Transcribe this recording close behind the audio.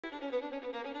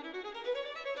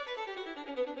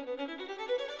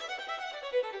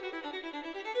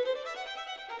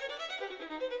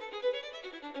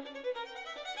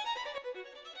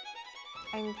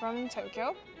from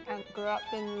Tokyo and grew up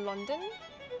in London.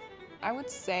 I would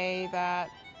say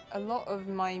that a lot of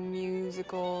my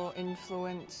musical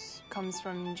influence comes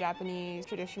from Japanese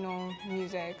traditional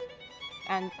music.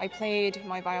 And I played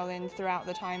my violin throughout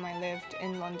the time I lived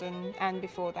in London and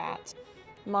before that.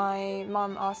 My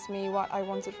mum asked me what I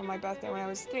wanted for my birthday when I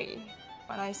was 3,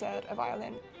 and I said a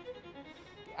violin.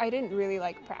 I didn't really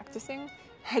like practicing.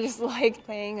 I just liked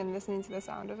playing and listening to the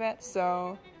sound of it.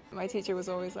 So my teacher was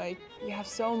always like, you have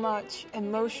so much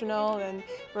emotional and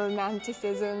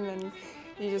romanticism and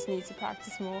you just need to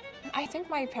practice more. I think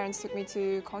my parents took me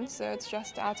to concerts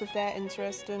just out of their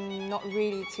interest and not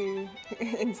really to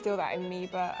instill that in me,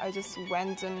 but I just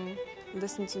went and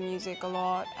listened to music a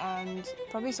lot and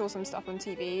probably saw some stuff on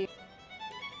TV.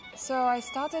 So I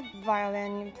started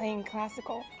violin playing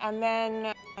classical, and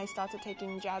then I started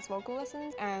taking jazz vocal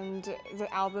lessons, and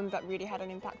the album that really had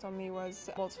an impact on me was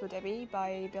Waltz for Debbie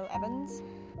by Bill Evans.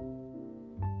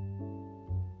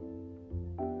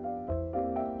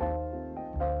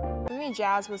 For me,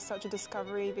 jazz was such a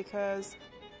discovery because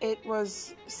it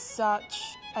was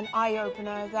such an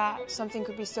eye-opener that something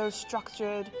could be so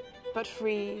structured but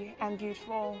free and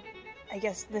beautiful. I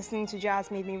guess listening to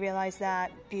jazz made me realize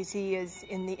that beauty is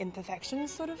in the imperfections,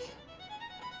 sort of.